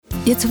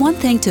It's one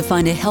thing to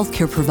find a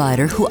healthcare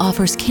provider who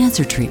offers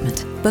cancer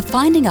treatment, but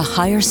finding a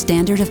higher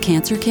standard of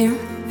cancer care?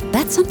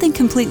 That's something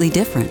completely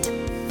different.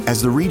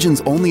 As the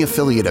region's only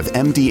affiliate of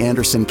MD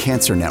Anderson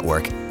Cancer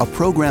Network, a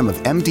program of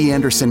MD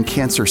Anderson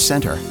Cancer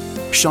Center,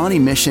 Shawnee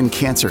Mission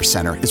Cancer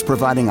Center is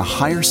providing a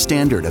higher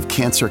standard of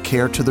cancer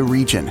care to the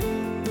region.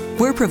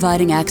 We're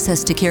providing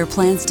access to care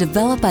plans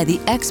developed by the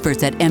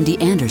experts at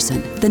MD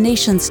Anderson, the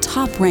nation's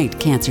top-ranked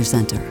cancer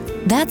center.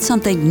 That's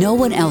something no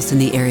one else in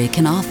the area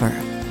can offer.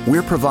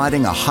 We're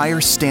providing a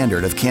higher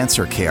standard of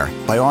cancer care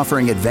by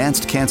offering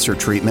advanced cancer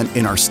treatment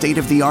in our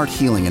state-of-the-art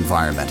healing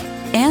environment.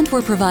 And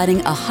we're providing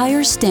a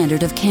higher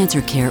standard of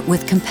cancer care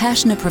with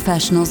compassionate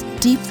professionals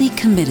deeply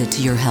committed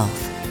to your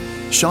health.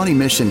 Shawnee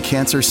Mission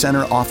Cancer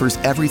Center offers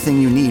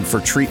everything you need for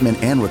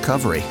treatment and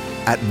recovery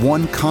at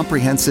one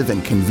comprehensive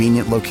and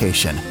convenient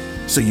location,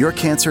 so your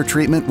cancer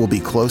treatment will be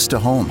close to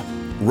home,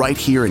 right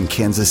here in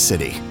Kansas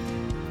City.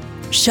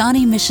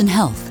 Shawnee Mission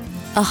Health,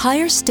 a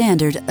higher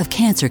standard of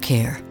cancer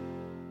care.